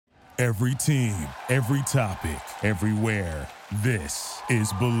Every team, every topic, everywhere. This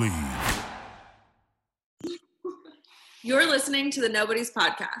is Believe. You're listening to the Nobody's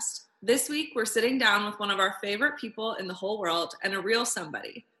Podcast. This week, we're sitting down with one of our favorite people in the whole world and a real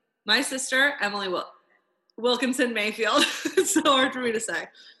somebody. My sister, Emily Wilkinson Mayfield. It's so hard for me to say.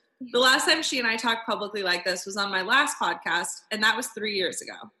 The last time she and I talked publicly like this was on my last podcast, and that was 3 years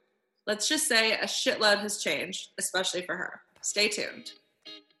ago. Let's just say a shitload has changed, especially for her. Stay tuned.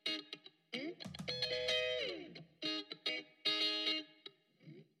 Okay,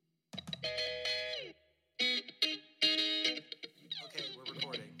 we're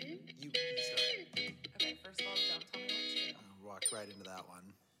recording. You start. Okay, first of all, don't tell me what to do. Walked right into that one.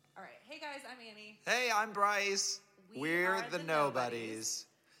 All right. Hey, guys, I'm Annie. Hey, I'm Bryce. We We're are the the nobodies.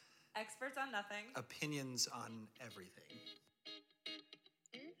 Experts on nothing. Opinions on everything.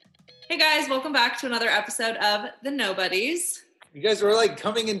 Hey, guys, welcome back to another episode of The Nobodies. You guys were like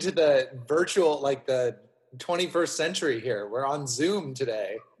coming into the virtual, like the 21st century here. We're on Zoom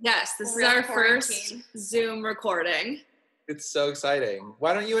today. Yes, this is Real our quarantine. first Zoom recording. It's so exciting.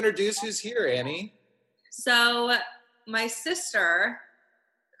 Why don't you introduce who's here, Annie? So my sister,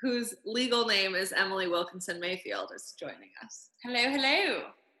 whose legal name is Emily Wilkinson Mayfield, is joining us. Hello, hello.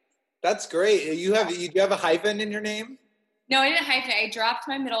 That's great. You have a hyphen in your name? No, I didn't hyphen it. I dropped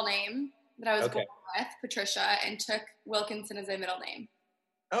my middle name that I was Okay. born with, Patricia, and took Wilkinson as my middle name.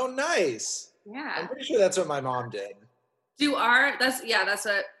 Oh, nice. I'm Yeah. pretty sure that's what my mom did. That's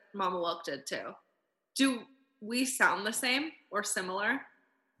what Mama Wilk did too. Do we sound the same or similar?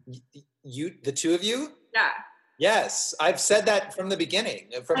 You, the two of you? Yeah. Yes, I've said that from the beginning.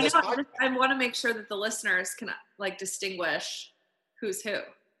 From I this know. podcast. I want to make sure that the listeners can like distinguish who's who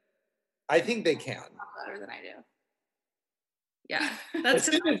I think they can. Better than I do. Yeah. As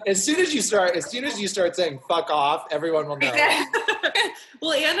That's soon as you start saying "fuck off," everyone will know.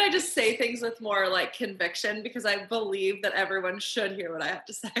 well, and I just say things with more like conviction because I believe that everyone should hear what I have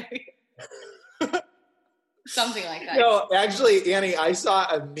to say. Something like that. No, actually, Annie, I saw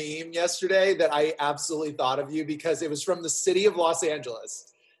a meme yesterday that I absolutely thought of you because it was from the city of Los Angeles.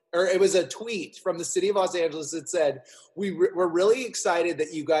 Or it was a tweet from the city of Los Angeles that said, we're really excited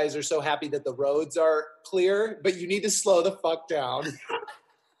that you guys are so happy that the roads are clear, but you need to slow the fuck down.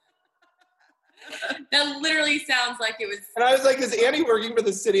 That literally sounds like it was. And I was like, is Annie working for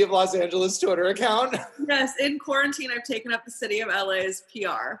the city of Los Angeles Twitter account? Yes, in quarantine, I've taken up the city of LA's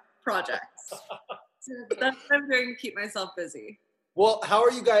PR projects. That's what I'm doing to keep myself busy. Well, how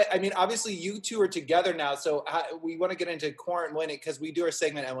are you guys? I mean, obviously you two are together now, so we want to get into current winning because we do our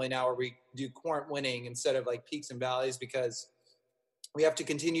segment, Emily, now where we do current winning instead of like peaks and valleys because we have to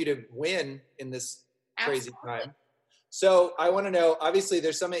continue to win in this crazy time. So I want to know, obviously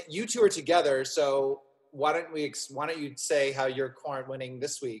there's you two are together, so why don't you say how you're current winning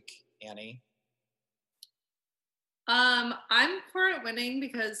this week, Annie? I'm current winning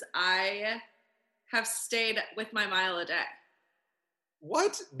because I have stayed with my mile a day.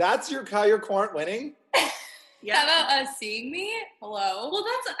 What? That's how you're current winning? Yeah. How about seeing me? Hello. Well,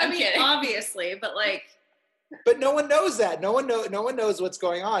 that's, I'm kidding. obviously, but like. But no one knows that. No one knows what's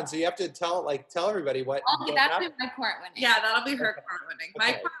going on. So you have to tell everybody what. That's my current winning. Yeah, that'll be her current winning.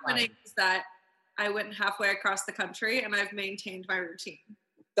 My Okay, current winning is that I went halfway across the country and I've maintained my routine.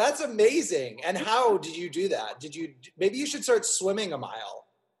 That's amazing. And how did you do that? Maybe you should start swimming a mile.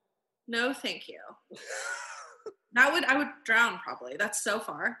 No, thank you. I would drown probably. That's so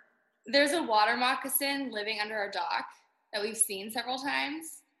far. There's a water moccasin living under our dock that we've seen several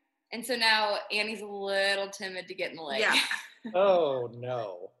times. And so now Annie's a little timid to get in the lake. Yeah. Oh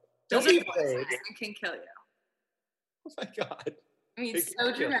no. Don't Those be are afraid. It can kill you. Oh my God. I mean, Big so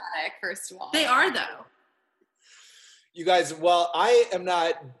deal. dramatic, first of all. They are though. You guys, well, I am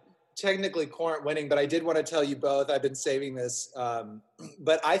not technically current winning, but I did want to tell you both. I've been saving this.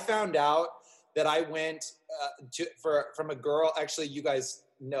 But I found out that I went from a girl. Actually, you guys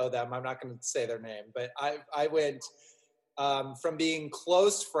know them. I'm not going to say their name, but I went from being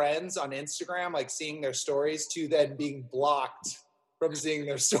close friends on Instagram, like seeing their stories, to then being blocked from seeing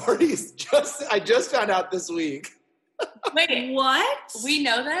their stories. I just found out this week. Wait, what? We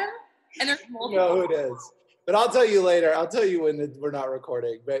know them? And there's You multiple. know who it is. But I'll tell you later. I'll tell you when we're not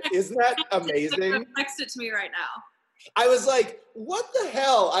recording. But isn't that amazing? Text it to me right now. I was like, what the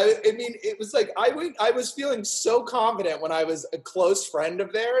hell? I mean, it was like, I was feeling so confident when I was a close friend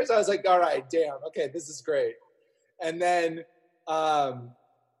of theirs. I was like, all right, damn, okay, this is great. And then I'll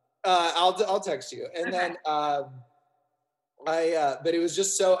text you. And then but it was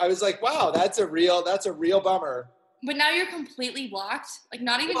just so, I was like, wow, that's a real bummer. But now you're completely blocked? Like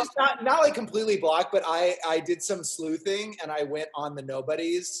not even Well, just... not like completely blocked, but I did some sleuthing and I went on the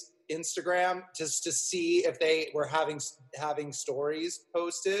Nobodies Instagram just to see if they were having stories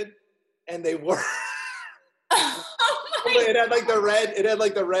posted, and they were. It had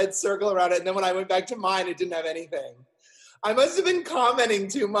like the red circle around it, and then when I went back to mine, it didn't have anything. I must have been commenting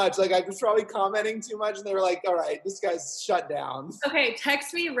too much. Like, I was probably commenting too much, and they were like, "All right, this guy's shut down." Okay,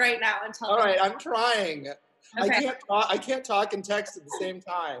 text me right now and tell me. All right, I'm trying. Okay. I can't talk and text at the same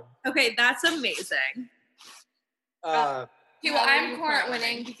time. Okay, that's amazing. Okay, well, I'm current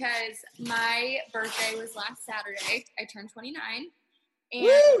winning because my birthday was last Saturday. I turned 29. And,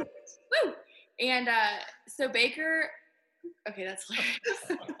 woo! And so Baker, okay, that's hilarious.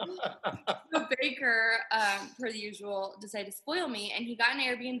 So Baker, per the usual, decided to spoil me, and he got an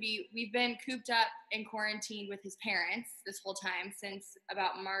Airbnb. We've been cooped up and quarantined with his parents this whole time since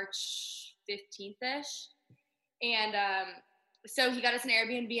about March 15th-ish. And so he got us an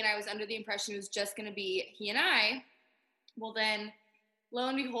Airbnb, and I was under the impression it was just going to be he and I. Well, then, lo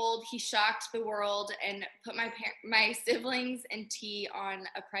and behold, he shocked the world and put my siblings and T on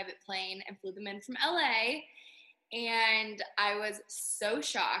a private plane and flew them in from LA. And I was so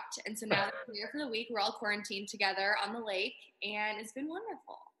shocked. And so now that we're here for the week, we're all quarantined together on the lake, and it's been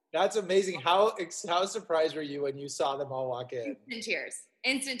wonderful. That's amazing. How surprised were you when you saw them all walk in?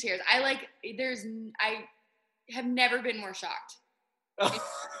 Instant tears. I have never been more shocked.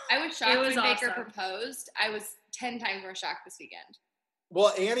 I was shocked when Baker proposed. I was 10 times more shocked this weekend.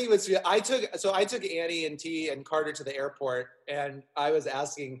 Well, Annie was. I took Annie and T and Carter to the airport, and I was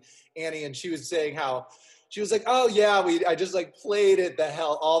asking Annie, and she was saying how she was like, "Oh yeah, I just like played it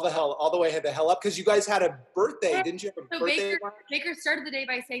all the way the hell up because you guys had a birthday, didn't you? Have a birthday?" Baker started the day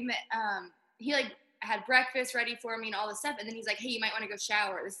by saying that he like had breakfast ready for me and all this stuff, and then he's like, "Hey, you might want to go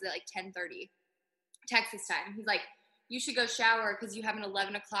shower." This is at like 10:30 Texas time. He's like, "You should go shower because you have an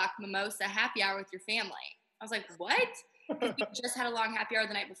 11 o'clock mimosa happy hour with your family." I was like, "What?" Because we just had a long happy hour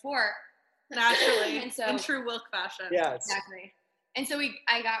the night before. Naturally, and so, in true Wilk fashion. Yes. Exactly. And so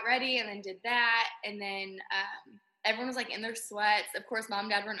I got ready and then did that. And then everyone was like in their sweats. Of course, mom and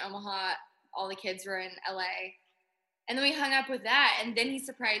dad were in Omaha. All the kids were in LA. And then we hung up with that. And then he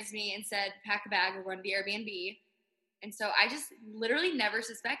surprised me and said, "Pack a bag, we're going to the Airbnb." And so I just literally never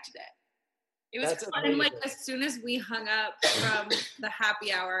suspected it. It was fun. And like as soon as we hung up from the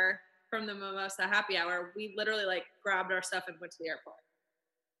happy hour, from the mimosa happy hour, we literally like grabbed our stuff and went to the airport.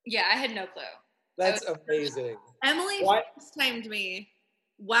 Yeah, I had no clue. That's amazing. Emily FaceTimed me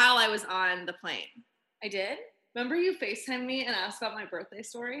while I was on the plane. I did? Remember you FaceTimed me and asked about my birthday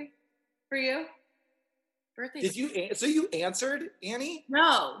story for you? Did you? So you answered, Annie?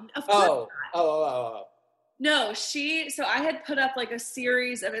 No, of course not. Oh. No, so I had put up like a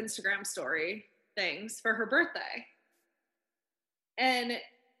series of Instagram story things for her birthday. And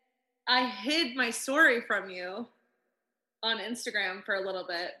I hid my story from you on Instagram for a little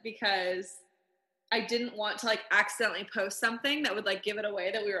bit because I didn't want to like accidentally post something that would like give it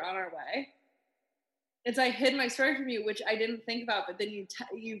away that we were on our way. And so I hid my story from you, which I didn't think about, but then you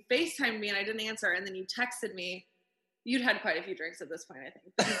FaceTimed me and I didn't answer. And then you texted me. You'd had quite a few drinks at this point, I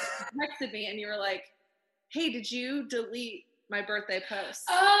think. But you texted me and you were like, "Hey, did you delete my birthday post?"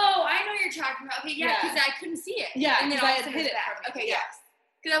 Oh, I know what you're talking about. Okay, yeah, because I couldn't see it. Yeah, and then I had hid it. Okay, yes.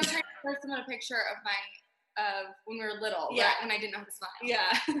 Because I was trying to post someone a picture of when we were little. Yeah. When I didn't know how to smile.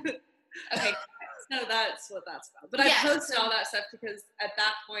 Yeah. Okay. So that's what that's about. But I posted all that stuff because at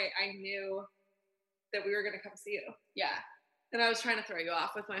that point I knew that we were going to come see you. Yeah. And I was trying to throw you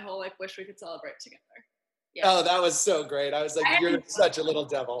off with my whole like wish we could celebrate together. Yeah. Oh, that was so great. I was like, "You're such a little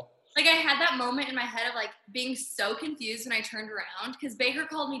devil." Like I had that moment in my head of like being so confused when I turned around because Baker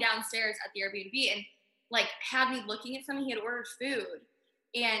called me downstairs at the Airbnb and like had me looking at something. He had ordered food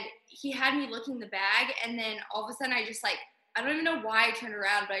and he had me looking in the bag, and then all of a sudden I just like, I don't even know why I turned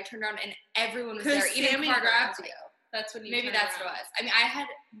around, but I turned around and everyone was there. Even Sammy Carter grabbed was you. like, That's when you maybe that's what it was. I mean, I had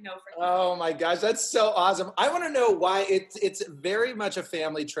no freaking. Oh my gosh, that's so awesome. I want to know why it's very much a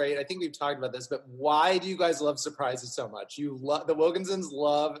family trait. I think we've talked about this, but why do you guys love surprises so much? The Wilkinsons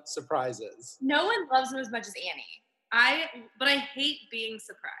love surprises. No one loves them as much as Annie. But I hate being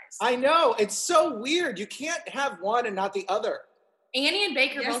surprised. I know, it's so weird. You can't have one and not the other. Annie and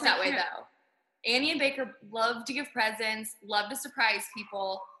Baker Yes, both that way though. Annie and Baker love to give presents, love to surprise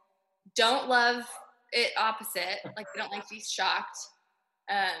people, don't love it opposite. Like they don't like to be shocked.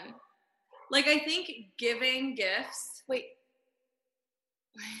 Like I think giving gifts. Wait.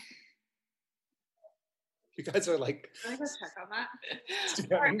 You guys are like. Can I go check on that?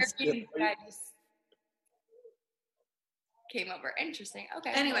 came over. Interesting.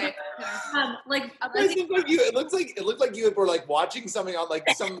 Okay. Anyway, like It looked like you were like watching something on like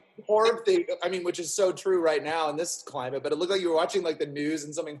some horror thing. I mean, which is so true right now in this climate. But it looked like you were watching like the news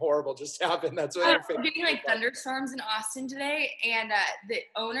and something horrible just happened. That's what we're getting like thunderstorms in Austin today, and the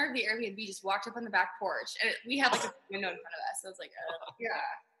owner of the Airbnb just walked up on the back porch, and we had like a window in front of us. So it's like,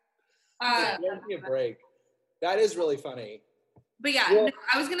 yeah. Give me a break. That is really funny. But yeah, no,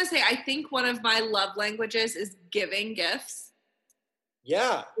 I was gonna say I think one of my love languages is giving gifts.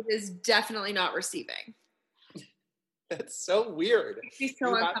 Yeah, it is definitely not receiving. That's so weird. She's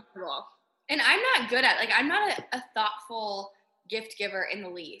so uncomfortable. And I'm not good at I'm not a thoughtful gift giver in the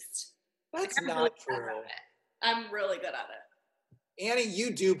least. That's not really true. I'm really good at it. Annie,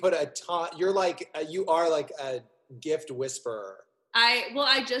 you do put a ton. You're like you are like a gift whisperer.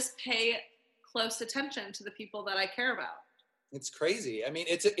 I just pay close attention to the people that I care about. It's crazy. I mean,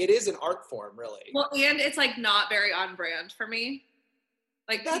 it is an art form, really. Well, and it's like not very on brand for me.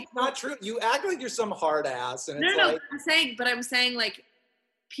 Like that's not true. You act like you're some hard ass, and it's no. I'm saying like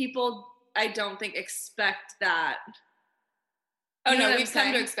people I don't think expect that. Oh no, we've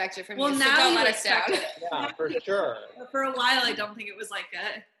come to expect it from you. Well, now so don't let us down. Yeah, for sure. For a while, I don't think it was like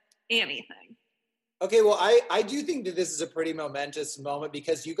a Annie thing. Okay, well, I do think that this is a pretty momentous moment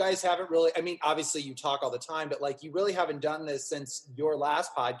because you guys haven't really, I mean, obviously you talk all the time, but like you really haven't done this since your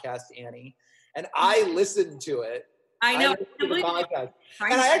last podcast, Annie. And I listened to it. I know. Podcast.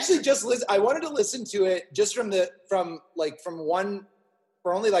 And I actually just listened, I wanted to listen to it just for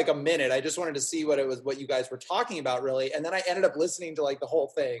only like a minute. I just wanted to see what you guys were talking about really. And then I ended up listening to like the whole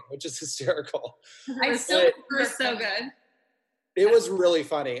thing, which is hysterical. I still think it was so good. It was really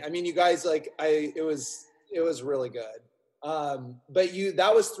funny. I mean, you guys it was really good. But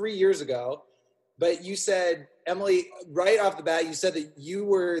that was 3 years ago, but you said, Emily, right off the bat, you said that you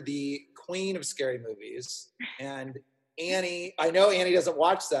were the queen of scary movies, and Annie, I know Annie doesn't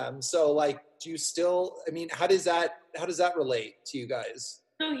watch them. So like, do you still, I mean, how does that relate to you guys?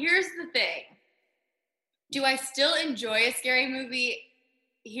 So here's the thing. Do I still enjoy a scary movie?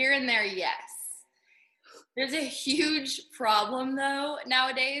 Here and there, yes. There's a huge problem, though,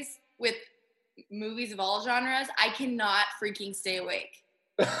 nowadays with movies of all genres. I cannot freaking stay awake.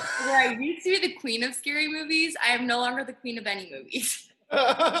 Where I used to be the queen of scary movies, I am no longer the queen of any movies.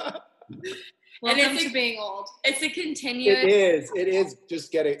 Welcome to being old. It's a continuous. It is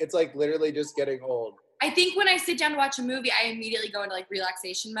just getting, it's like literally just getting old. I think when I sit down to watch a movie, I immediately go into like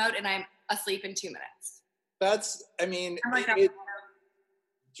relaxation mode and I'm asleep in 2 minutes. That's, I mean,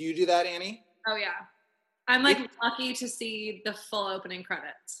 do you do that, Annie? Oh, yeah. I'm like lucky to see the full opening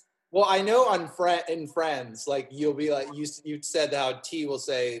credits. Well, I know in Friends, like you'll be like, you said how T will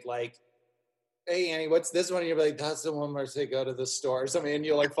say like, hey Annie, what's this one? And you'll be like, that's the one where they go to the store or something, and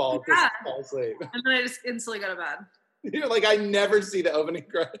you'll like fall asleep. And then I just instantly go to bed. You're like, I never see the opening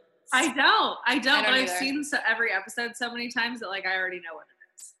credits. I don't, but I've seen every episode so many times that like I already know what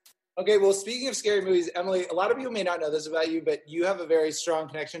it is. Okay, well, speaking of scary movies, Emily, a lot of people may not know this about you, but you have a very strong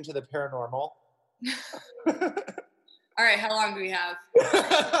connection to the paranormal. All right, how long do we have?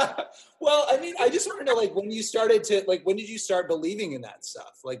 Well, I mean, I just want to know, like, when did you start believing in that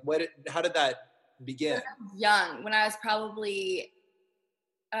stuff? Like, how did that begin? When I was young, when I was probably,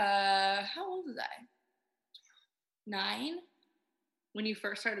 how old was I? 9? When you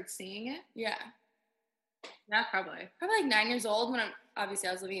first started seeing it? Yeah. Yeah, probably. Probably like 9 years old when I was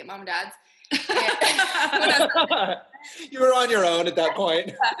living at mom and dad's. You were on your own at that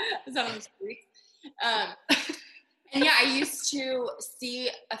point. I was on the street. And yeah, I used to see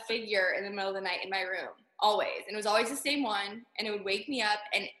a figure in the middle of the night in my room, always. And it was always the same one, and it would wake me up.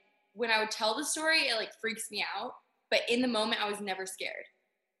 And when I would tell the story, it like freaks me out. But in the moment, I was never scared.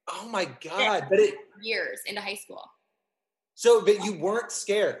 Oh my God. But years into high school. So, but you weren't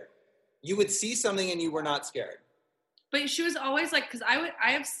scared. You would see something and you were not scared. But she was always like, because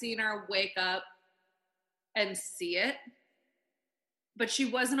I have seen her wake up and see it, but she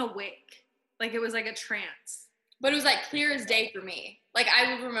wasn't awake. Like it was like a trance. But it was like clear as day for me. Like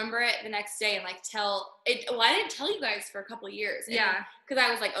I would remember it the next day and like tell it. Well, I didn't tell you guys for a couple of years. Yeah. Because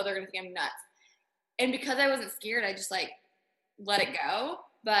I was like, oh, they're gonna think I'm nuts. And because I wasn't scared, I just like let it go.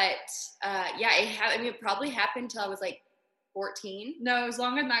 But yeah, it probably happened till I was like 14. No, it was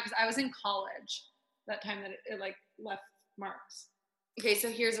longer than that because I was in college that time that it like left marks. Okay, so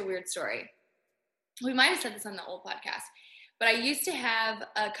here's a weird story. We might have said this on the old podcast, but I used to have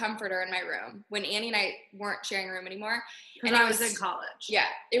a comforter in my room when Annie and I weren't sharing a room anymore. And I was in college. Yeah,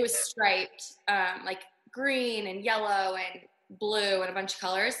 it was striped, like green and yellow and blue and a bunch of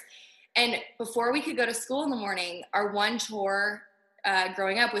colors. And before we could go to school in the morning, our one chore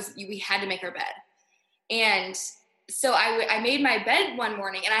growing up was we had to make our bed. And so I made my bed one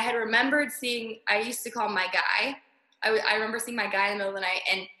morning, and I had remembered I used to call him my guy. I remember seeing my guy in the middle of the night,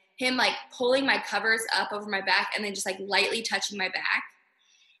 and him like pulling my covers up over my back and then just like lightly touching my back.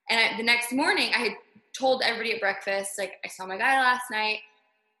 And the next morning I had told everybody at breakfast, like, I saw my guy last night.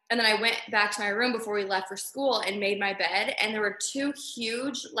 And then I went back to my room before we left for school and made my bed. And there were 2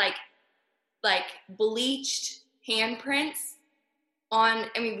 huge, like bleached handprints on,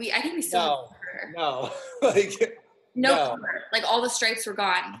 I think we still No. Like, no cover. Like all the stripes were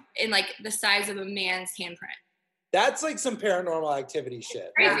gone in like the size of a man's handprint. That's like some paranormal activity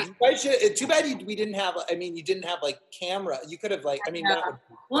shit. Crazy. Too bad we didn't have, you didn't have like camera. You could have like,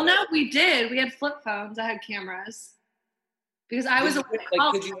 Well, no, we did. We had flip phones. I had cameras. Because I was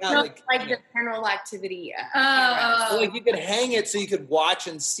could you have like the paranormal activity. Like you could hang it so you could watch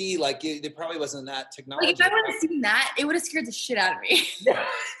and see. Like there probably wasn't that technology. Like if I would have seen that, it would have scared the shit out of me. Yeah.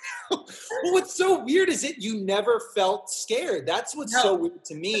 Well, what's so weird is that you never felt scared. That's what's so weird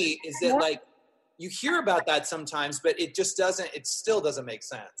to me is that like you hear about that sometimes, but it just doesn't. It still doesn't make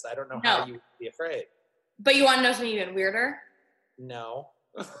sense. I don't know how you would be afraid. But you want to know something even weirder? No.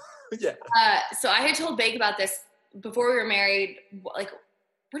 Yeah. So I had told Bake about this before we were married, like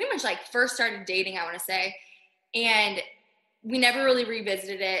pretty much like first started dating, I want to say. And we never really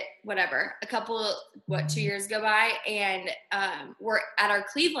revisited it, whatever. A couple, 2 years go by, and we're at our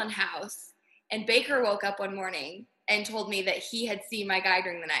Cleveland house, and Baker woke up one morning and told me that he had seen my guy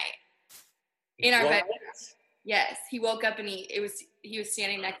during the night in our bedroom. Yes, he woke up and he was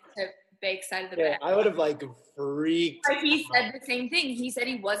standing next to Bake's side of the bed. I would have like freaked. But he said the same thing. He said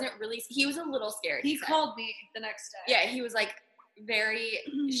he was a little scared. He called me the next day. Yeah, he was like very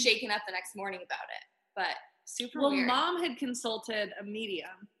shaken up the next morning about it. But super weird. Mom had consulted a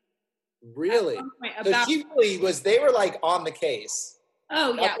medium. Really? So she really was, they were like on the case.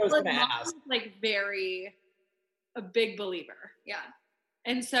 Oh, yeah. Mom was like a big believer. Yeah.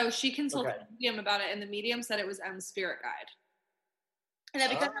 And so she consulted a medium about it, and the medium said it was M's spirit guide. And then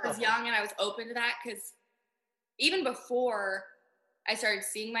because I was young and I was open to that, because even before I started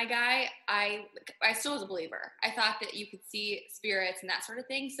seeing my guy, I still was a believer. I thought that you could see spirits and that sort of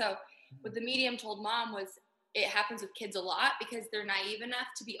thing. So what the medium told Mom was it happens with kids a lot because they're naive enough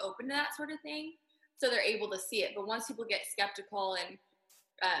to be open to that sort of thing. So they're able to see it. But once people get skeptical and,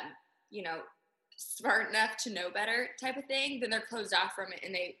 smart enough to know better type of thing, then they're closed off from it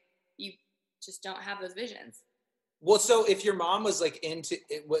and you just don't have those visions. Well, so if your mom was like into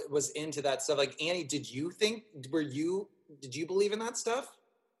that stuff, like Annie, did you believe in that stuff?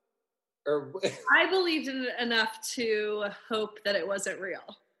 Or I believed in it enough to hope that it wasn't real.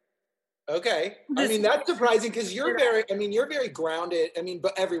 Okay. That's surprising because you're very grounded.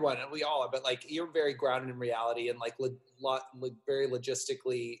 But everyone, and we all are, but like you're very grounded in reality and like very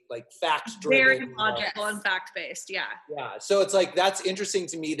logistically, like fact driven. Very logical and fact based. Yeah. Yeah. So it's like, that's interesting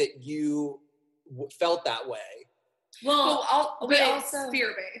to me that you felt that way. Well, we also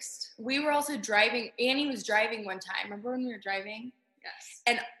fear-based. We were also driving. Annie was driving one time. Remember when we were driving? Yes.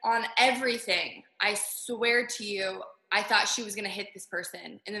 And on everything, I swear to you, I thought she was going to hit this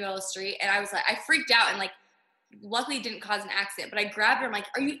person in the middle of the street. And I was like, I freaked out and like, luckily it didn't cause an accident. But I grabbed her. I'm like,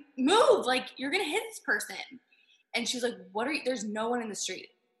 move. Like, you're going to hit this person. And she was like, there's no one in the street.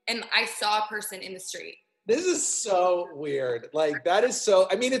 And I saw a person in the street. This is so weird. Like, that is so,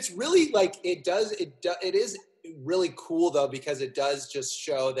 it's really like, it is really cool though, because it does just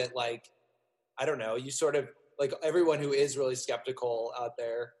show that like, I don't know, you sort of like everyone who is really skeptical out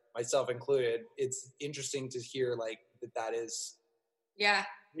there, myself included, it's interesting to hear like that is, yeah.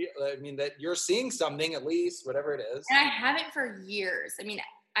 That you're seeing something at least, whatever it is. And I haven't for years.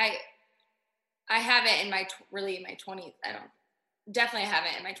 I haven't in my 20s. Definitely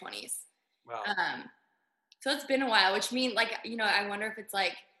haven't in my 20s. Wow. So it's been a while, which means like, I wonder if it's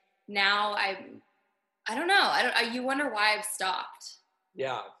like now I don't know. You wonder why I've stopped.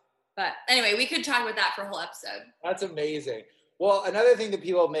 Yeah. But anyway, we could talk about that for a whole episode. That's amazing. Well, another thing that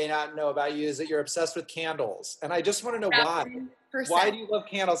people may not know about you is that you're obsessed with candles. And I just want to know why. Why do you love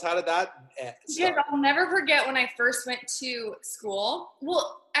candles? How did that start? Because I'll never forget when I first went to school.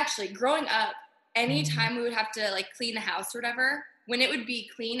 Well, actually, growing up, anytime we would have to like clean the house or whatever, when it would be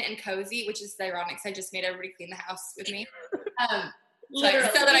clean and cozy, which is ironic because I just made everybody clean the house with me. So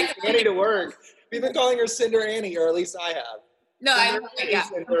that I could Annie to work. We've been calling her Cinder Annie, or at least I have. No,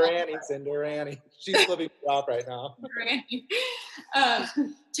 Cinder Annie. She's living it off right now.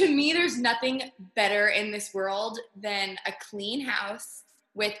 To me, there's nothing better in this world than a clean house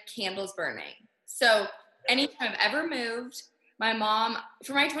with candles burning. So anytime I've ever moved, my mom,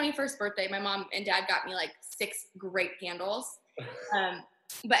 for my 21st birthday, my mom and dad got me like 6 great candles.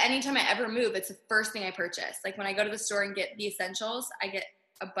 But anytime I ever move, it's the first thing I purchase. Like when I go to the store and get the essentials, I get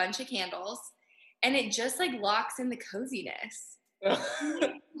a bunch of candles, and it just like locks in the coziness.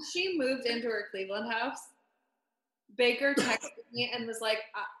 She moved into her Cleveland house. Baker texted me and was like,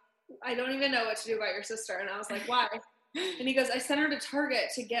 I don't even know what to do about your sister. And I was like, why? And he goes, I sent her to Target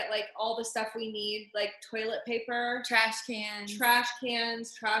to get like all the stuff we need, like toilet paper, trash cans, trash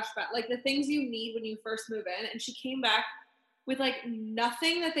bag, like the things you need when you first move in. And she came back with like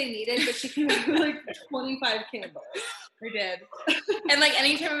nothing that they needed, but she came back with like 25 candles. I did. And like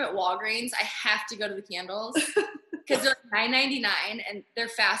anytime I'm at Walgreens, I have to go to the candles because they're $9.99 and they're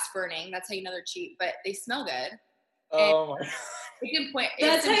fast burning. That's how you know they're cheap, but they smell good. Oh my.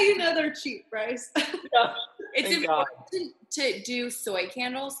 That's how you know they're cheap, Bryce. It's important to do soy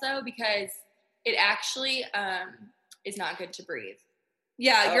candles though, because it actually is not good to breathe.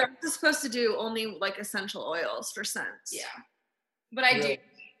 Yeah, you're also supposed to do only like essential oils for scents. Yeah, but I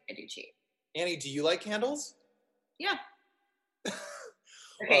do cheap. Annie, do you like candles? Yeah.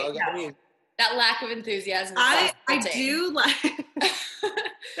 Okay, well, I mean, that lack of enthusiasm. I do like.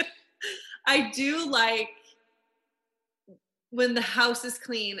 I do like when the house is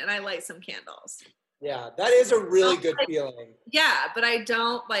clean and I light some candles. Yeah, that is a really good feeling. Yeah, but I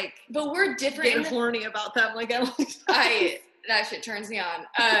don't like. But we're different. Get horny about them. Like that shit turns me on.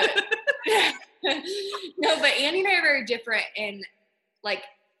 No, but Andy and I are very different in like,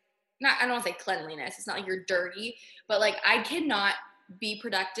 I don't want to say cleanliness. It's not like you're dirty, but like I cannot be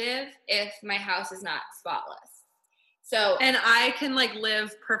productive if my house is not spotless. So, and I can like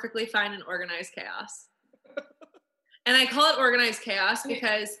live perfectly fine in organized chaos. And I call it organized chaos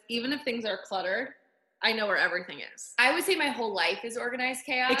because even if things are cluttered, I know where everything is. I would say my whole life is organized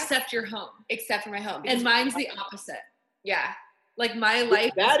chaos. Except your home. Except for my home. And mine's the opposite. Yeah. Like my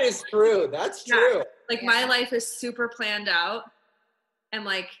life. That is true. That's true. Yeah. Like my life is super planned out. And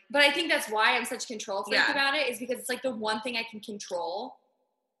like. But I think that's why I'm such a control freak about it, is because it's like the one thing I can control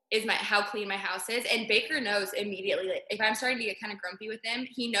is how clean my house is. And Baker knows immediately, like if I'm starting to get kind of grumpy with him,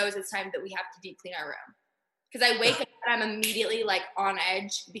 he knows it's time that we have to deep clean our room. Because I wake up and I'm immediately like on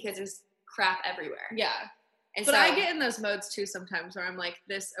edge because there's crap everywhere. Yeah. And but I get in those modes too sometimes where I'm like,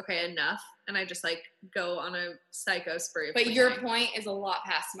 okay, enough. And I just like go on a psycho spree. But your point is a lot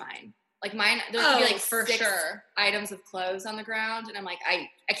past mine. Like mine, there's gonna be like for 6 sure items of clothes on the ground. And I'm like, I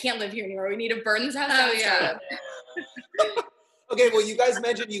can't live here anymore. We need to burn this house down. Oh, yeah. Okay, well, you guys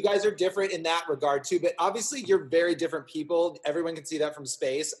mentioned you guys are different in that regard too, but obviously you're very different people. Everyone can see that from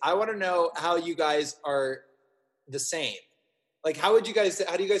space. I want to know how you guys are the same. Like, how do you guys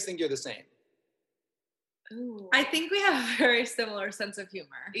think you're the same? Ooh. I think we have a very similar sense of humor.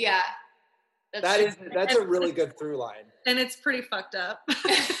 Yeah. That's a really good through line. And it's pretty fucked up.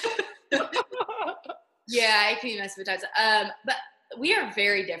 Yeah, I can mess with times. But we are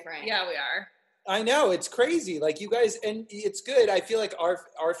very different. Yeah, we are. I know, it's crazy. Like you guys, and it's good. I feel like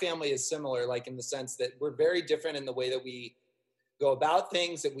our family is similar, like in the sense that we're very different in the way that we go about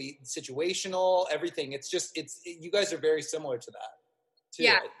things, that we situational, everything. It's you guys are very similar to that. Too,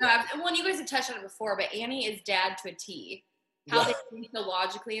 yeah. Well, you guys have touched on it before, but Annie is dad to a T. How they think so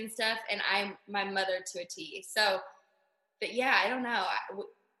logically and stuff, and I'm my mother to a T. So, but yeah, I don't know.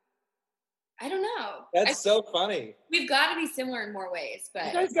 I don't know. That's so funny. We've got to be similar in more ways, but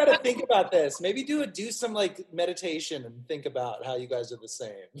you guys got to think about this. Maybe do some like meditation and think about how you guys are the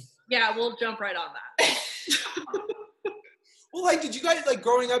same. Yeah, we'll jump right on that. Well, like, did you guys like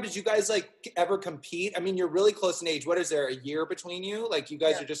growing up? Did you guys like ever compete? I mean, you're really close in age. What is there, a year between you? Like, you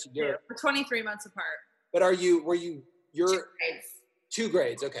guys are just a year. We're 23 months apart. But were you? You're 2 grades. 2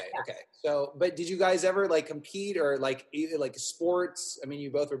 grades. Okay. Yeah. Okay. So, but did you guys ever like compete or like either like sports? I mean, you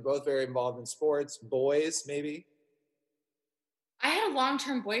both were very involved in sports. Boys, maybe. I had a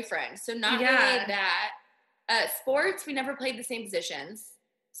long-term boyfriend, so not really that. Sports, we never played the same positions.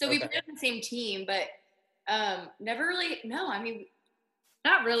 So we played on the same team, but never really. No, I mean,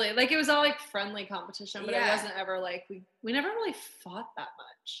 not really. Like it was all like friendly competition, but it wasn't ever like we never really fought that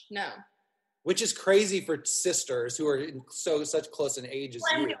much. No. Which is crazy for sisters who are such close in age as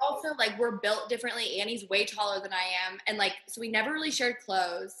you. And we also like we're built differently. Annie's way taller than I am, and like so we never really shared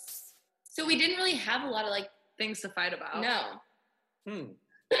clothes. So we didn't really have a lot of like things to fight about. No.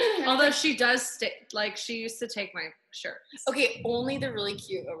 Although she does she used to take my shirts. Okay, only the really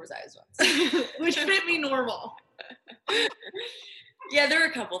cute oversized ones, which fit me normal. Yeah, there were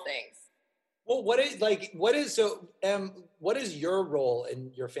a couple things. Well, what is your role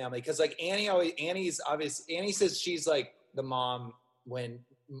in your family? Because like Annie says she's like the mom when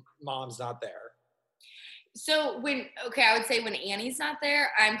mom's not there. So I would say when Annie's not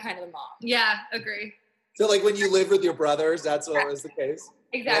there, I'm kind of the mom. Yeah, agree. So like when you lived with your brothers, that's what was the case?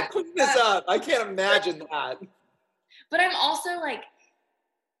 Exactly. Clean this up. I can't imagine that. But I'm also like,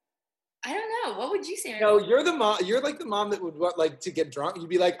 I don't know. What would you say? No, you're the mom. You're like the mom that would want like to get drunk. You'd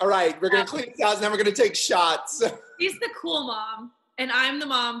be like, all right, we're going to clean this house and then we're going to take shots. She's the cool mom. And I'm the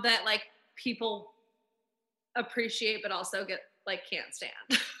mom that like people appreciate, but also can't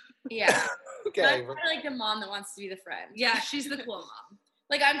stand. Yeah. Okay. I'm kind of like the mom that wants to be the friend. Yeah, she's the cool mom.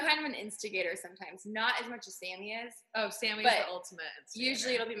 Like, I'm kind of an instigator sometimes. Not as much as Sammy is. Oh, Sammy's but the ultimate instigator.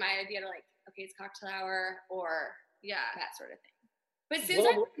 Usually it'll be my idea to like, okay, it's cocktail hour or that sort of thing. But since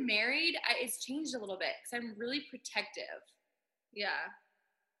Well, I'm married, it's changed a little bit because I'm really protective. Yeah.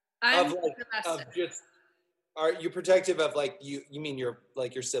 I'm of domestic. just, are you protective of like, you mean your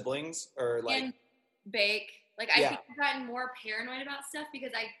siblings or like? And Bake. Like, I think I've gotten more paranoid about stuff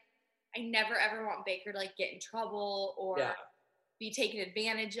because I never ever want Baker to like get in trouble or be taken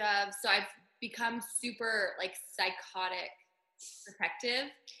advantage of. So I've become super like psychotic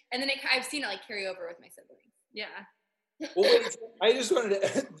protective. And then I've seen it like carry over with my siblings. Yeah. Well, wait, I just wanted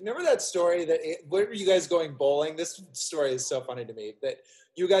to remember that story where were you guys going bowling? This story is so funny to me that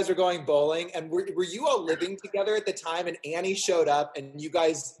you guys were going bowling and were you all living together at the time and Annie showed up and you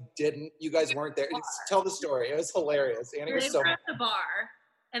guys weren't there. Just tell the story. It was hilarious. Annie was They were at the bar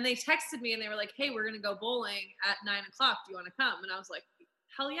and they texted me and they were like, hey, we're going to go bowling at 9:00. Do you want to come? And I was like,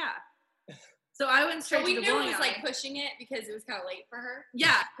 hell yeah. So I went straight to the bowling alley. We knew it was like pushing it because it was kind of late for her.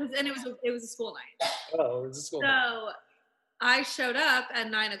 Yeah, and it was a school night. Oh, it was a school night. So I showed up at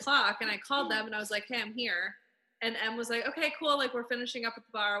 9:00 and I called them and I was like, hey, I'm here. And Em was like, okay, cool. Like we're finishing up at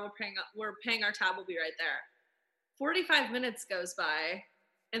the bar. We're paying our tab. We'll be right there. 45 minutes goes by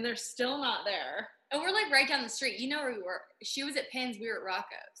and they're still not there. And we're like right down the street. You know where we were. She was at Penn's. We were at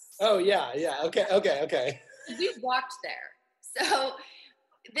Rocco's. Oh, yeah. Okay. We walked there. So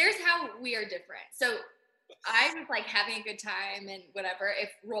there's how we are different. So I was like having a good time and whatever. If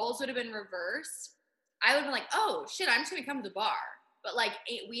roles would have been reversed, I would have been like, oh, shit, I'm just going to come to the bar. But, like,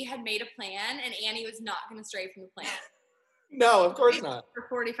 we had made a plan, and Annie was not going to stray from the plan. No, of course not. For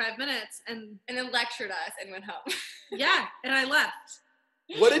 45 minutes. And then lectured us and went home. Yeah, and I left.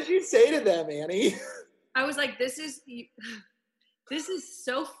 What did you say to them, Annie? I was like, this is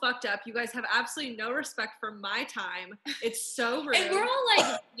so fucked up. You guys have absolutely no respect for my time. It's so rude. And we're all,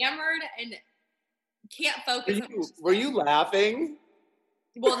 like, hammered and can't focus. Were you laughing?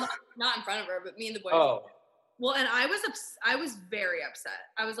 Well, not in front of her, but me and the boys. Oh. Well, and I was very upset.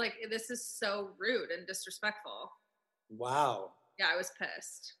 I was like, this is so rude and disrespectful. Wow. Yeah, I was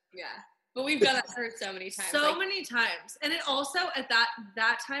pissed. Yeah. But we've done that for so many times. So many times. And it also, at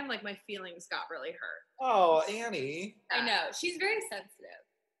that time, like, my feelings got really hurt. Oh, Annie. I know. She's very sensitive.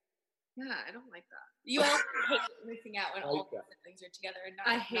 Yeah, I don't like that. You all hate missing out when all the siblings are together. And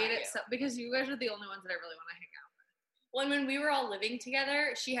I hate it so because you guys are the only ones that I really want to hang out with. Well, and when we were all living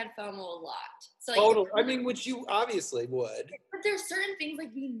together, she had FOMO a lot. So, like, totally. I mean, which you obviously would. But there's certain things,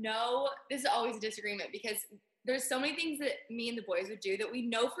 like, we know, this is always a disagreement because there's so many things that me and the boys would do that we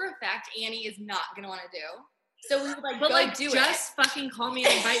know for a fact Annie is not going to want to do. So we would, like, just fucking call me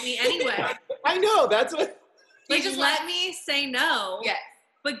and invite me anyway. I know, that's what. Like, just let me say no. Yes.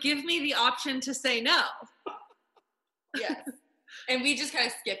 But give me the option to say no. Yes. And we just kind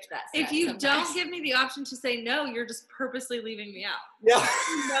of skipped that step. If you don't give me the option to say no, you're just purposely leaving me out. Yeah.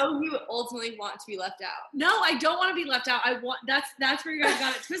 You know you ultimately want to be left out. No, I don't want to be left out. That's where you guys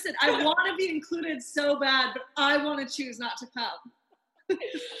got it twisted. I want to be included so bad, but I want to choose not to come.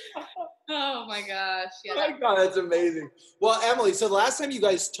 Oh my gosh. Yeah, oh my God, that's amazing. Well, Emily, so the last time you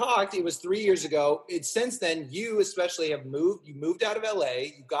guys talked, it was 3 years ago. Since then, you especially have moved. You moved out of LA,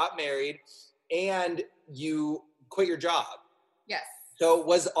 you got married, and you quit your job. Yes. So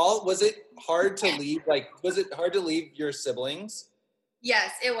was it hard to leave? Like, was it hard to leave your siblings?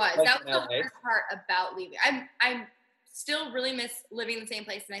 Yes, it was. Like that was the hard part about leaving. I still really miss living in the same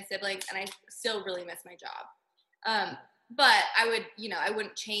place as my siblings, and I still really miss my job. But I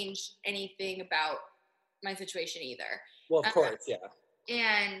wouldn't change anything about my situation either. Well, of course, yeah.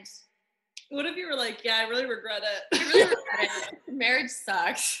 And what if you were like, yeah, I really regret it. I really regret it. Marriage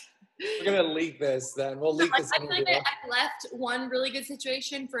sucks. We're going to leak this then. We'll leak this. I feel like I left one really good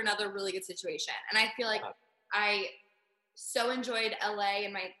situation for another really good situation. And I feel like I so enjoyed LA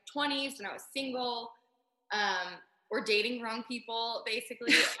in my 20s when I was single, or dating wrong people,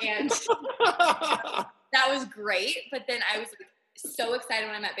 basically. And that was great. But then I was so excited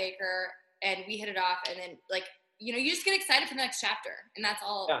when I met Baker and we hit it off. And then, like, you just get excited for the next chapter. And that's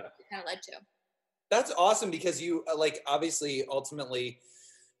all it kind of led to. That's awesome because you, like, obviously, ultimately,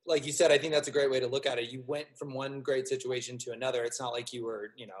 like you said, I think that's a great way to look at it. You went from one great situation to another. It's not like you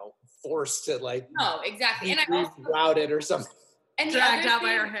were, forced to, like, no, exactly. And I also routed or something. And dragged out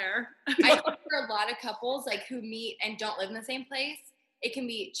by her hair. I think for a lot of couples like who meet and don't live in the same place, it can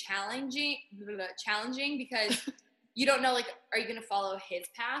be challenging because you don't know, like, are you going to follow his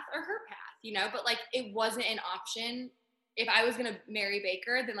path or her path, you know? But, like, it wasn't an option. If I was going to marry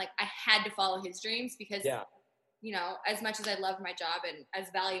Baker, then, like, I had to follow his dreams because, you know, as much as I loved my job and as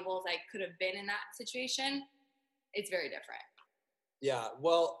valuable as I could have been in that situation, it's very different. Yeah.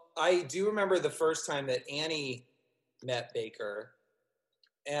 Well, I do remember the first time that Annie met Baker.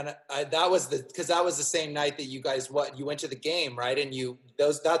 And that was the same night that you guys you went to the game, right? And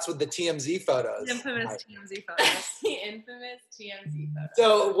that's with the TMZ photos. The infamous TMZ photos. The infamous TMZ photos.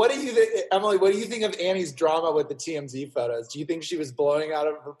 So what do you think, Emily, what do you think of Annie's drama with the TMZ photos? Do you think she was blowing out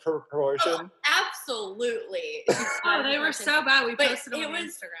of her proportion? Oh, absolutely. They were so bad. We posted them on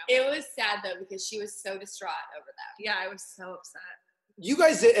Instagram. It was sad though because she was so distraught over them. Yeah, I was so upset. You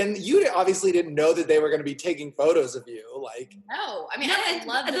guys did, and you obviously didn't know that they were going to be taking photos of you. Like, no, I mean, I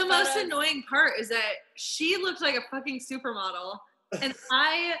love the most annoying part is that she looked like a fucking supermodel, and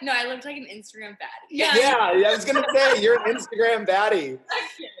I looked like an Instagram baddie. Yeah, I was going to say you're an Instagram baddie.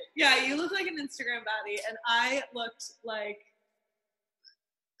 Yeah, you look like an Instagram baddie, and I looked like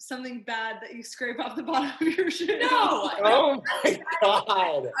something bad that you scrape off the bottom of your shoe. No. Oh my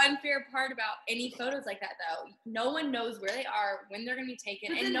God. The unfair part about any photos like that, though, no one knows where they are, when they're going to be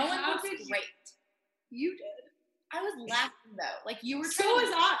taken, and no one looks great. You did. I was laughing, though. Like, you were so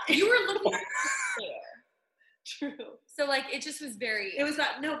was I. You were looking there. True. So, like, it just was very... It was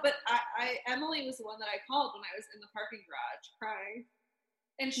that... No, but Emily was the one that I called when I was in the parking garage crying.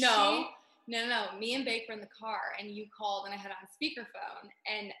 And No. Me and Baker were in the car, and you called, and I had on speakerphone,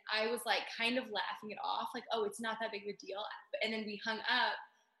 and I was, like, kind of laughing it off, like, oh, it's not that big of a deal. And then we hung up,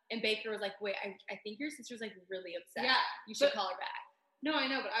 and Baker was like, wait, I think your sister's, like, really upset. Yeah. You should call her back. No, I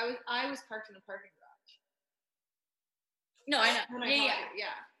know, but I was parked in a parking garage. No, I know.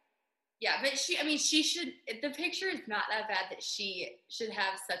 Yeah. Yeah, but she should, the picture is not that bad that she should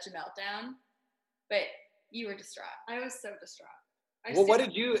have such a meltdown, but you were distraught. I was so distraught. Well, what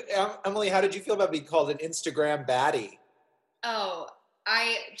did you, Emily, how did you feel about being called an Instagram baddie? Oh,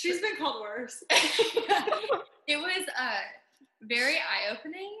 she's been called worse. It was very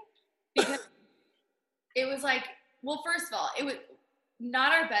eye-opening because it was like, well, first of all, it was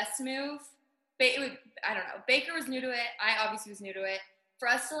not our best move. I don't know. Baker was new to it. I obviously was new to it. For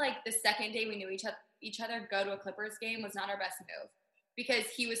us to, like, the second day we knew each other go to a Clippers game was not our best move because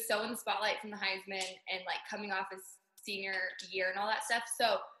he was so in the spotlight from the Heisman and, like, coming off his senior year and all that stuff.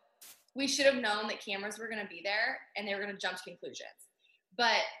 So we should have known that cameras were going to be there and they were going to jump to conclusions.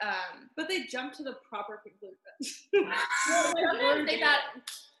 But they jumped to the proper conclusions. Sometimes they thought,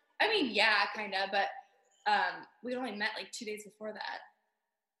 I mean, yeah, kind of, but we'd only met like 2 days before that.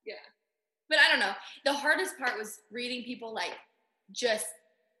 Yeah. But I don't know. The hardest part was reading people like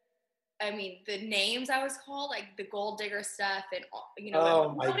the names I was called, like the gold digger stuff and, you know.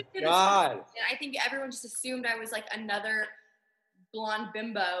 Oh my God. And I think everyone just assumed I was like another blonde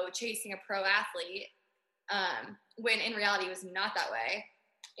bimbo chasing a pro athlete, when in reality it was not that way.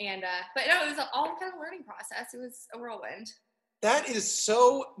 And, but no, it was all kind of a learning process. It was a whirlwind. That is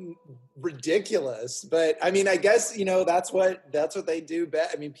so ridiculous. But I mean, I guess, you know, that's what they do.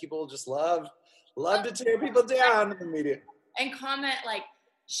 I mean, people just love to tear people down in the media. And comment like,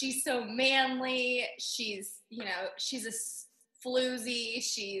 she's so manly. She's, you know, she's a floozy.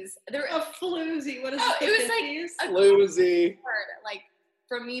 They're a floozy. What is it? It was like a floozy word. Like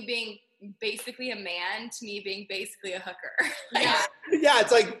from me being basically a man to me being basically a hooker. Yeah,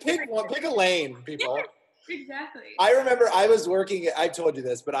 it's like pick a lane, people. Yeah, exactly. I remember I've told you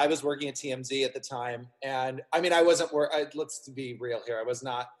this, but I was working at TMZ at the time. And I mean, let's be real here. I was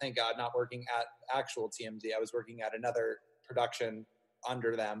not, thank God, not working at actual TMZ. I was working at another production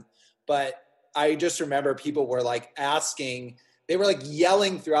under them. But I just remember people were like they were like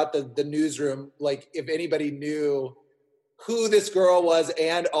yelling throughout the newsroom, like if anybody knew who this girl was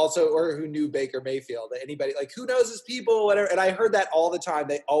and also, or who knew Baker Mayfield, anybody, like who knows his people, whatever. And I heard that all the time.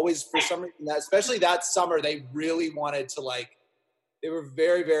 They always, for some reason, especially that summer, they really wanted to they were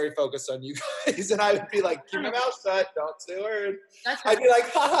very, very focused on you guys. And I would be like, keep my mouth shut, don't say a word. I'd be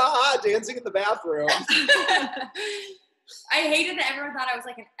like, ha ha ha, dancing in the bathroom. I hated that everyone thought I was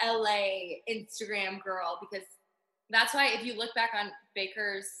like an LA Instagram girl because that's why if you look back on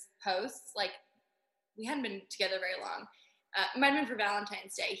Baker's posts, like we hadn't been together very long. It might have been for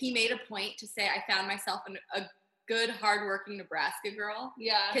Valentine's Day. He made a point to say I found myself a good, hardworking Nebraska girl.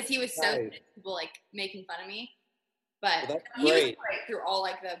 Yeah. Because he was so good at people like making fun of me. But he was right through all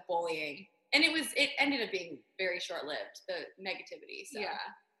like the bullying. And it ended up being very short-lived, the negativity. So. Yeah.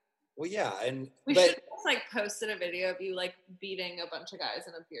 Well, yeah, We should have just, like, posted a video of you, like, beating a bunch of guys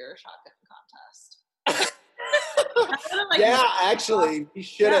in a beer shotgun contest. Yeah, actually, we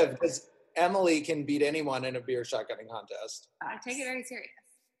should have, because Emily can beat anyone in a beer shotgunning contest. I take it very serious.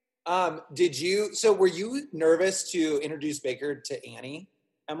 Were you nervous to introduce Baker to Annie,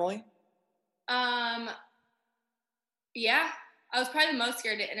 Emily? Yeah, I was probably the most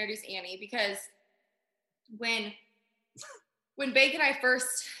scared to introduce Annie because when Baker and I first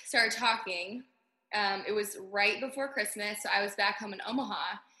started talking, it was right before Christmas. So I was back home in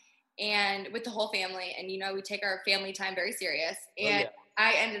Omaha and with the whole family. And, we take our family time very serious. And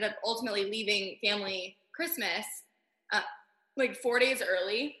I ended up ultimately leaving family Christmas like 4 days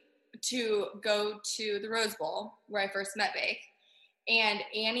early to go to the Rose Bowl where I first met Bake. And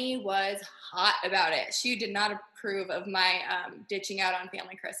Annie was hot about it. She did not approve of my ditching out on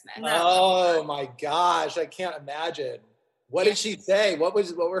family Christmas. Oh my gosh, I can't imagine. What did she say? What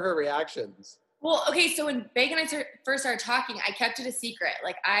were her reactions? Well, okay, so when Bake and I first started talking, I kept it a secret.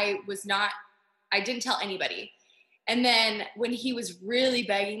 Like I didn't tell anybody. And then when he was really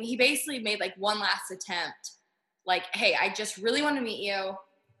begging, he basically made like one last attempt. Like, hey, I just really want to meet you.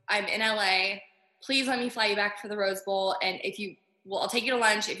 I'm in LA. Please let me fly you back for the Rose Bowl. And I'll take you to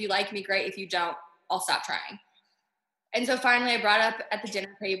lunch. If you like me, great. If you don't, I'll stop trying. And so finally I brought up at the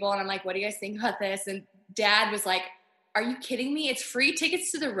dinner table and I'm like, what do you guys think about this? And Dad was like, are you kidding me? It's free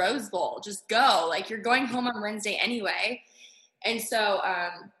tickets to the Rose Bowl. Just go. Like you're going home on Wednesday anyway. And so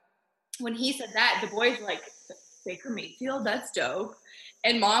when he said that, the boys were like, Baker Mayfield, that's dope.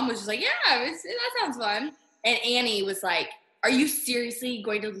 And Mom was just like, yeah, that sounds fun. And Annie was like, are you seriously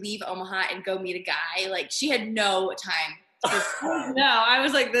going to leave Omaha and go meet a guy? Like she had no time. No, I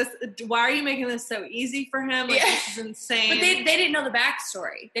was like, why are you making this so easy for him? Like, this is insane. But they didn't know the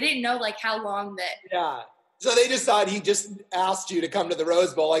backstory. They didn't know like how long that. Yeah. So they just thought he just asked you to come to the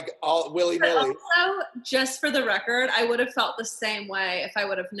Rose Bowl like all willy-nilly. Also, just for the record, I would have felt the same way if I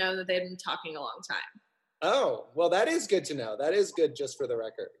would have known that they'd been talking a long time. Oh, well, that is good to know. That is good just for the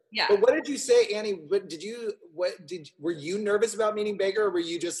record. Yeah. But what did you say, Annie? Were you nervous about meeting Baker, or were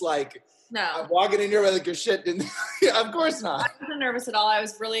you just like, no, I'm walking in here with like your shit? Of course not. I wasn't nervous at all. I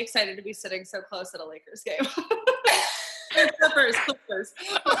was really excited to be sitting so close at a Lakers game. Clippers.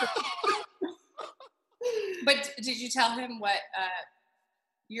 But did you tell him what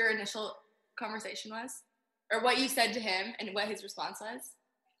your initial conversation was? Or what you said to him and what his response was?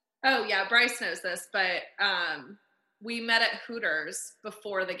 Oh, yeah, Bryce knows this, but we met at Hooters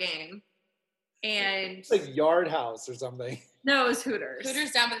before the game. And It's like Yard House or something. No, it was Hooters.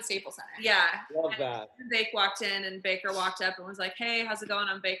 Hooters down by the Staples Center. Yeah. Love that. Bake walked in and Baker walked up and was like, hey, how's it going?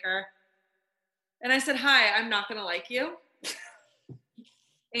 I'm Baker. And I said, hi, I'm not going to like you.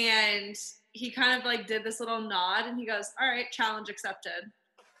 And he kind of like did this little nod and he goes, all right, challenge accepted.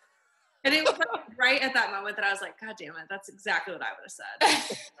 And it was like right at that moment that I was like, God damn it, that's exactly what I would have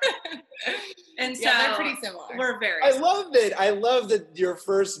said. And so they're pretty similar. We're very similar. I love that your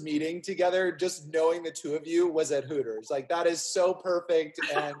first meeting together, just knowing the two of you, was at Hooters. Like that is so perfect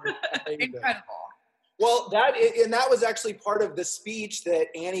and incredible. Well, that was actually part of the speech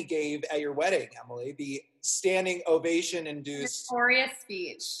that Annie gave at your wedding, Emily, the standing ovation induced Victorious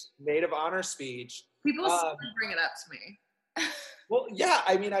speech. maid of honor speech. People still bring it up to me. Well, yeah,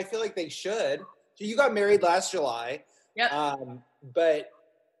 I mean, I feel like they should. You got married last July. Yep. But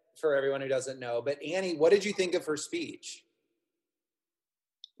for everyone who doesn't know, but Annie, what did you think of her speech?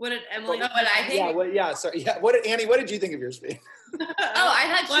 What did Emily? What I think? Annie, what did you think of your speech?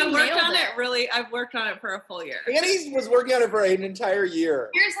 I thought she worked on it. I've worked on it for a full year. Annie was working on it for an entire year.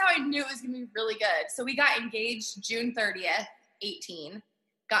 Here's how I knew it was going to be really good. So we got engaged June 30th, 18.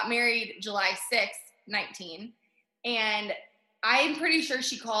 Got married July 6th, 19. And I'm pretty sure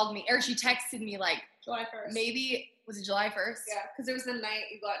she called me, or she texted me like July 1st. Maybe, was it July 1st? Yeah, because it was the night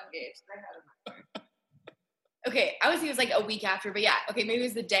you got engaged. I had it. Okay, I was thinking it was like a week after, but yeah, okay, maybe it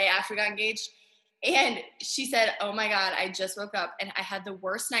was the day after we got engaged. And she said, oh my God, I just woke up and I had the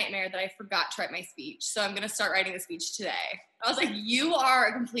worst nightmare that I forgot to write my speech. So I'm going to start writing the speech today. I was like, you are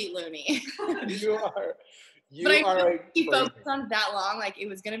a complete loony. You are. He focused on it that long. Like it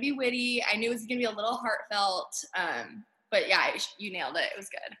was going to be witty. I knew it was going to be a little heartfelt. But yeah, you nailed it. It was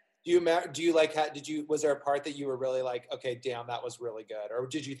good. Was there a part that you were really like, okay, damn, that was really good? Or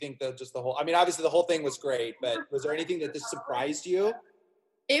did you think that just the whole, I mean, obviously the whole thing was great, but was there anything that just surprised you?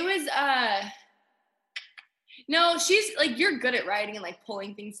 It was, no, she's like, you're good at writing and like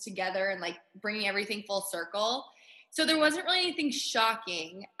pulling things together and like bringing everything full circle. So there wasn't really anything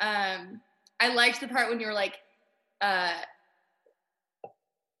shocking. I liked the part when you were like,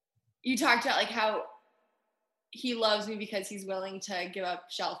 you talked about like how he loves me because he's willing to give up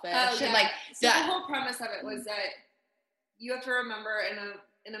shellfish. Oh, yeah. And like so the whole premise of it was that you have to remember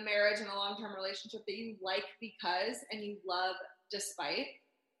in a marriage and a long-term relationship that you like because and you love despite.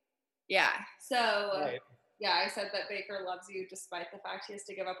 Yeah. So Right. yeah, I said that Baker loves you despite the fact he has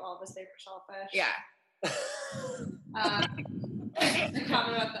to give up all of his favorite shellfish. Yeah. I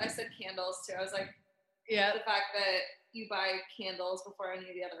commented about that. I said candles too. I was like, Yeah. the fact that you buy candles before any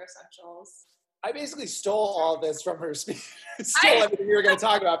of the other essentials. I basically stole all this from her speech. Stole everything we were going to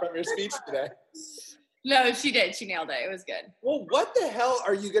talk about from her speech today. No, she did. She nailed it. It was good. Well, what the hell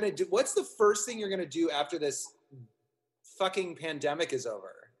are you going to do? What's the first thing you're going to do after this fucking pandemic is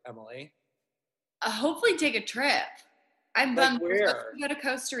over, Emily? Hopefully take a trip. I'm Like bummed. where? We're supposed to go to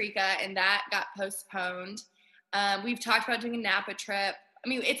Costa Rica, and that got postponed. We've talked about doing a Napa trip. I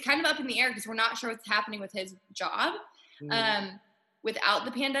mean, it's kind of up in the air because we're not sure what's happening with his job. Without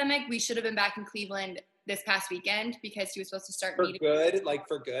the pandemic, we should have been back in Cleveland this past weekend because he was supposed to start For meeting. good? Like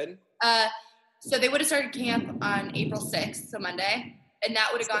for good? So they would have started camp on April 6th, so Monday, and that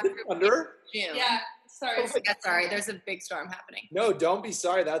would have gone through Thunder? June. Yeah, sorry. Yeah, sorry. There's a big storm happening. No, don't be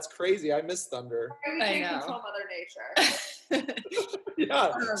sorry. That's crazy. I miss thunder. We I can't know. control Mother Nature.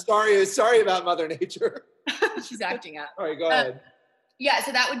 Yeah. Sorry about Mother Nature. She's acting up. All right, go ahead. Yeah,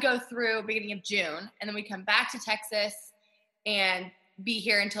 so that would go through beginning of June, and then we come back to Texas and be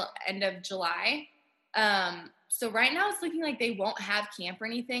here until end of July. So right now it's looking like they won't have camp or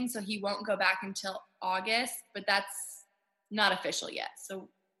anything, so he won't go back until August, but that's not official yet. So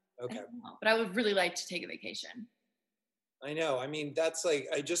Okay. I don't know, but I would really like to take a vacation. I know. I mean, that's like,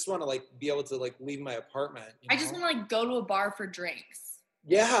 I just want to like be able to like leave my apartment. I just want to like go to a bar for drinks.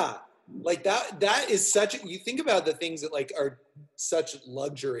 Yeah. Like that is such, you think about the things that like are such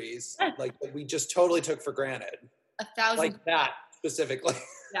luxuries, like that we just totally took for granted. 1,000. Like that specifically.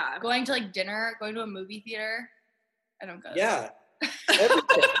 Yeah. Going to like dinner, going to a movie theater. I don't go. Yeah.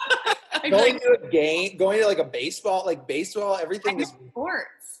 Everything. I'm Going like, to a game, going to like a baseball, everything is,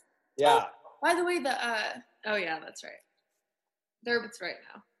 sports. yeah. By the way, Oh yeah, that's right. It's right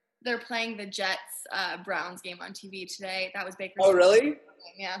now. they're playing the Jets Browns game on TV today. That was Baker's. Oh, really? game,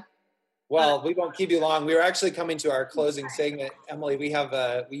 yeah. Well, we won't keep you long. We were actually coming to our closing segment. Emily,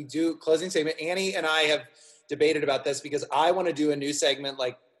 we do closing segment. Annie and I have debated about this because I want to do a new segment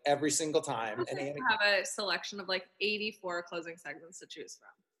like every single time. And Annie have a selection of like 84 closing segments to choose from.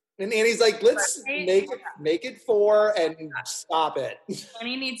 And Annie's like, let's make it 4 and stop it.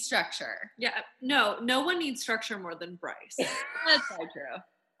 Annie needs structure. Yeah, no one needs structure more than Bryce. That's so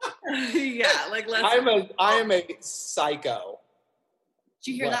true. Yeah, like let's. I am a psycho.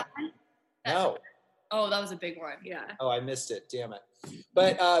 Did you hear that one? No. Oh, that was a big one. Yeah. Oh, I missed it. Damn it.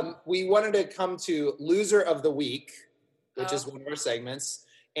 But we wanted to come to Loser of the Week, which is one of our segments.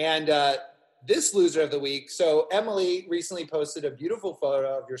 And this Loser of the Week, so Emily recently posted a beautiful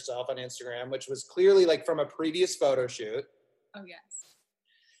photo of yourself on Instagram, which was clearly like from a previous photo shoot. Oh, yes.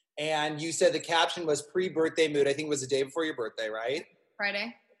 And you said the caption was pre-birthday mood. I think it was the day before your birthday, right?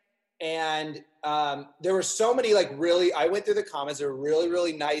 Friday. And there were so many I went through the comments. There were really,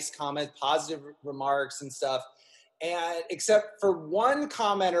 really nice comments, positive remarks and stuff. And except for one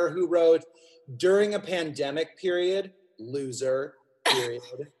commenter who wrote, during a pandemic period, loser, period.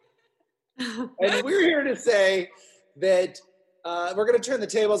 And we're here to say that we're going to turn the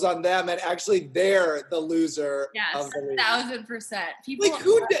tables on them, and actually they're the loser of the week. 1,000%. People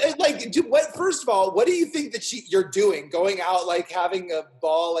What? First of all, what do you think that you're doing? Going out like having a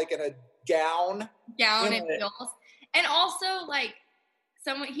ball like in a gown and heels, and also like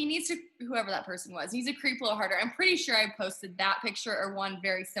he needs to, whoever that person was, needs to creep a little harder. I'm pretty sure I posted that picture or one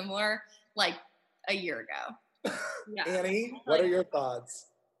very similar like a year ago. Yeah. Annie, what are your thoughts?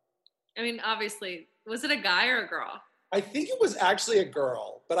 I mean, obviously, was it a guy or a girl? I think it was actually a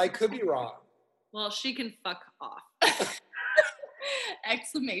girl, but I could be wrong. Well, she can fuck off.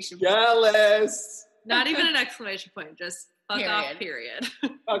 Exclamation point. Jealous. Not even an exclamation point, just fuck Period. off, period.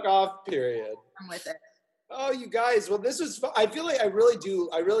 Fuck off, period. I'm with it. Oh, you guys. Well, this was fun. I feel like I really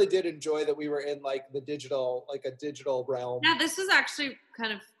did enjoy that we were in like a digital realm. Yeah, this was actually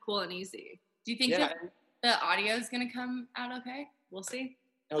kind of cool and easy. Do you think that the audio is going to come out okay? We'll see.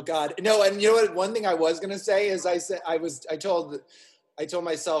 Oh God, no! And you know what? One thing I was gonna say is I told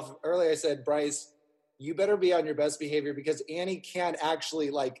myself earlier. I said, Bryce, you better be on your best behavior because Annie can't actually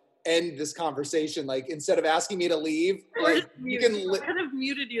like end this conversation. Like instead of asking me to leave, like, I could have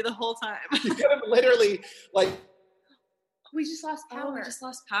muted you the whole time. You could have literally like. We just lost power. Oh, we just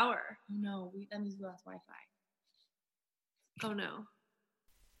lost power. Oh no, that means we lost Wi-Fi. Oh no.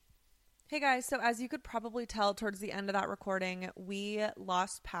 Hey guys, so as you could probably tell towards the end of that recording, we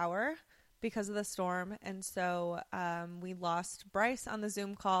lost power, because of the storm. And so we lost Bryce on the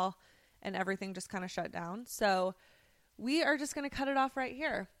Zoom call and everything just kind of shut down. So we are just going to cut it off right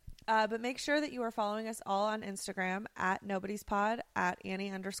here. But make sure that you are following us all on Instagram at NobodiesPod, at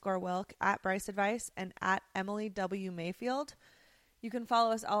Annie_Wilk, at Bryce Advice, and at Emily W. Mayfield. You can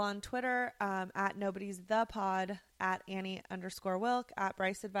follow us all on Twitter at NobodiesThePod, at Annie_Wilk, at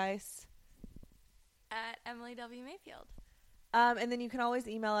Bryce Advice, at Emily W. Mayfield. And then you can always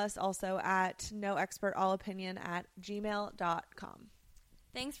email us also at noexpertallopinion@gmail.com.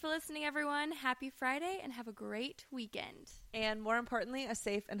 Thanks for listening, everyone. Happy Friday and have a great weekend. And more importantly, a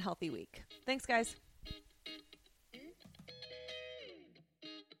safe and healthy week. Thanks, guys.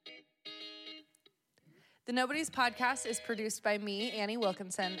 The Nobodies podcast is produced by me, Annie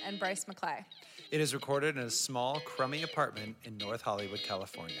Wilkinson, and Bryce McClay. It is recorded in a small, crummy apartment in North Hollywood,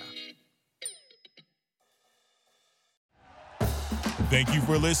 California. Thank you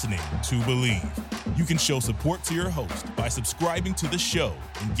for listening to Believe. You can show support to your host by subscribing to the show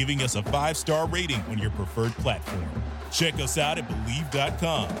and giving us a 5-star rating on your preferred platform. Check us out at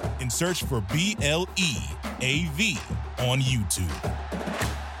Believe.com and search for BLEAV on YouTube.